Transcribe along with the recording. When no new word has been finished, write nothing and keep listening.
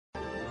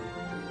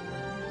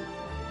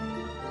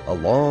A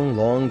long,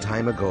 long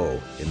time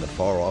ago, in the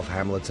far-off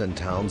hamlets and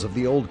towns of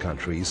the old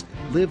countries,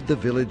 lived the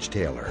village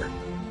tailor.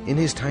 In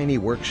his tiny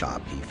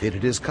workshop, he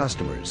fitted his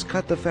customers,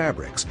 cut the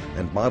fabrics,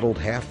 and modeled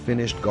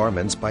half-finished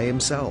garments by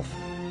himself.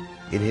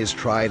 In his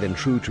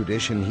tried-and-true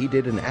tradition, he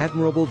did an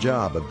admirable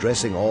job of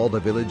dressing all the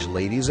village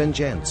ladies and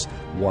gents,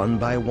 one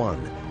by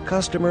one,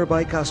 customer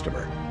by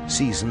customer,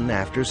 season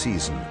after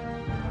season.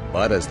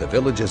 But as the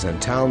villages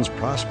and towns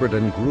prospered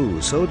and grew,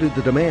 so did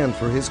the demand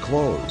for his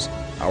clothes.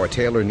 Our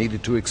tailor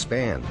needed to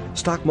expand,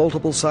 stock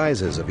multiple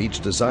sizes of each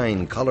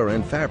design, color,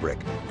 and fabric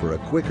for a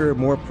quicker,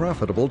 more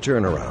profitable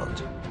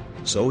turnaround.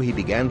 So he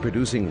began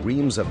producing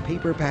reams of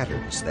paper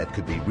patterns that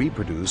could be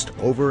reproduced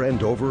over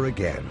and over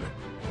again.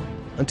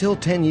 Until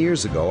 10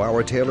 years ago,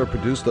 our tailor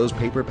produced those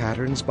paper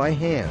patterns by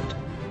hand.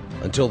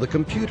 Until the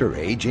computer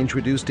age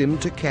introduced him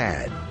to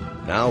CAD.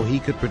 Now he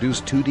could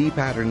produce 2D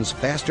patterns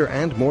faster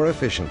and more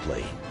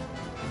efficiently.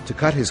 To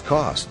cut his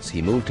costs,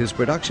 he moved his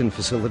production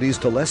facilities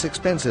to less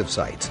expensive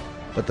sites,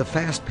 but the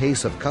fast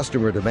pace of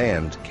customer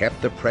demand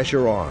kept the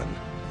pressure on.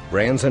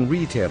 Brands and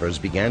retailers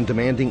began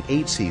demanding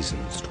 8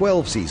 seasons,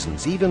 12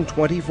 seasons, even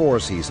 24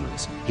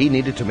 seasons. He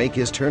needed to make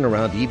his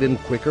turnaround even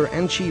quicker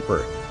and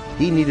cheaper.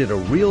 He needed a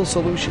real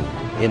solution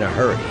in a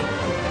hurry.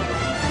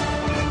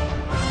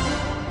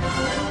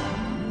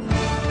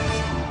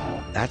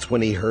 That's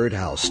when he heard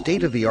how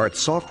state-of-the-art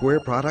software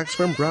products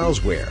from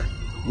Browzwear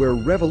were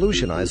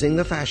revolutionizing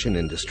the fashion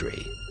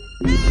industry.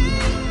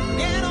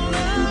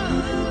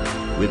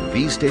 With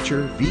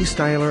V-Stitcher,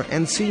 V-Styler,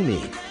 and C-Me,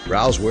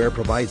 Browzwear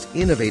provides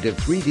innovative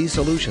 3D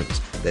solutions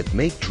that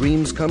make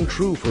dreams come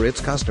true for its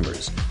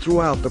customers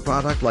throughout the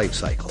product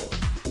lifecycle.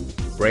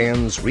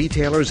 Brands,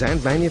 retailers,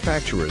 and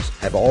manufacturers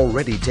have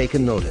already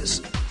taken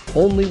notice.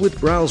 Only with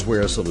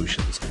Browzwear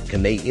solutions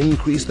can they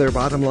increase their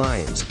bottom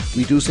lines,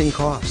 reducing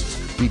costs,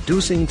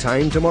 reducing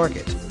time to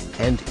market,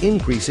 and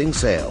increasing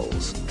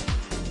sales.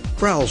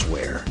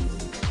 Browzwear.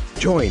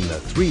 Join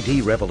the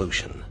 3D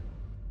revolution.